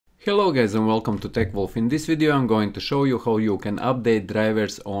Hello guys and welcome to TechWolf. In this video I'm going to show you how you can update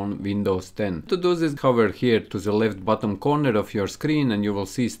drivers on Windows 10. To do this, hover here to the left bottom corner of your screen and you will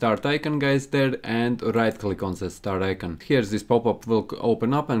see start icon guys there, and right click on the start icon. Here this pop-up will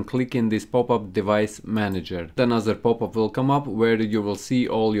open up and click in this pop-up device manager. Another pop-up will come up where you will see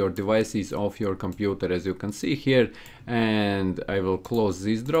all your devices of your computer, as you can see here, and I will close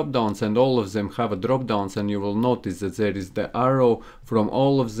these drop downs, and all of them have a drop downs, and you will notice that there is the arrow from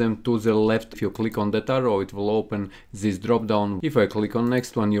all of them to the left. If you click on that arrow, it will open this drop down. If I click on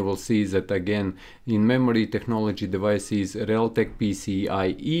next one, you will see that again in memory, technology devices, Realtek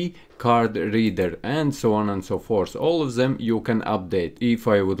PCIe, card reader, and so on and so forth. All of them you can update. If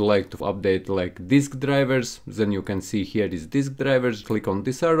I would like to update like disk drivers, then you can see here is disk drivers. Click on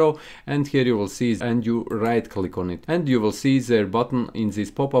this arrow and here you will see, and you right click on it and you will see their button in this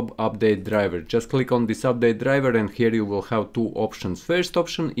pop-up update driver. Just click on this update driver and here you will have two options. First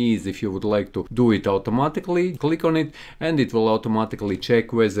option is if you would like to do it automatically, click on it and it will automatically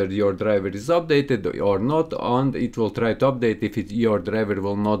check whether your driver is updated or not, and it will try to update if your driver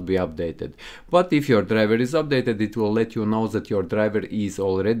will not be updated. But if your driver is updated, it will let you know that your driver is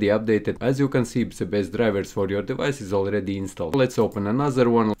already updated. As you can see, the best drivers for your device is already installed. Let's open another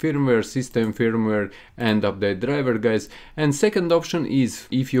one, firmware, system firmware, and update driver guys. And second option is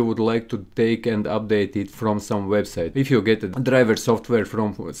if you would like to take and update it from some website. If you get a driver software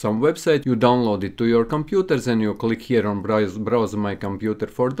from some website, you download it to your computers and you click here on browse my computer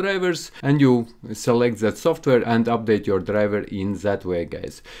for drivers and you select that software and update your driver in that way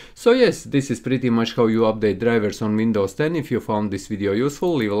guys. So yes, this is pretty much how you update drivers on Windows 10. If you found this video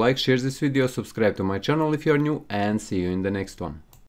useful, leave a like, share this video, subscribe to my channel if you are new, and see you in the next one.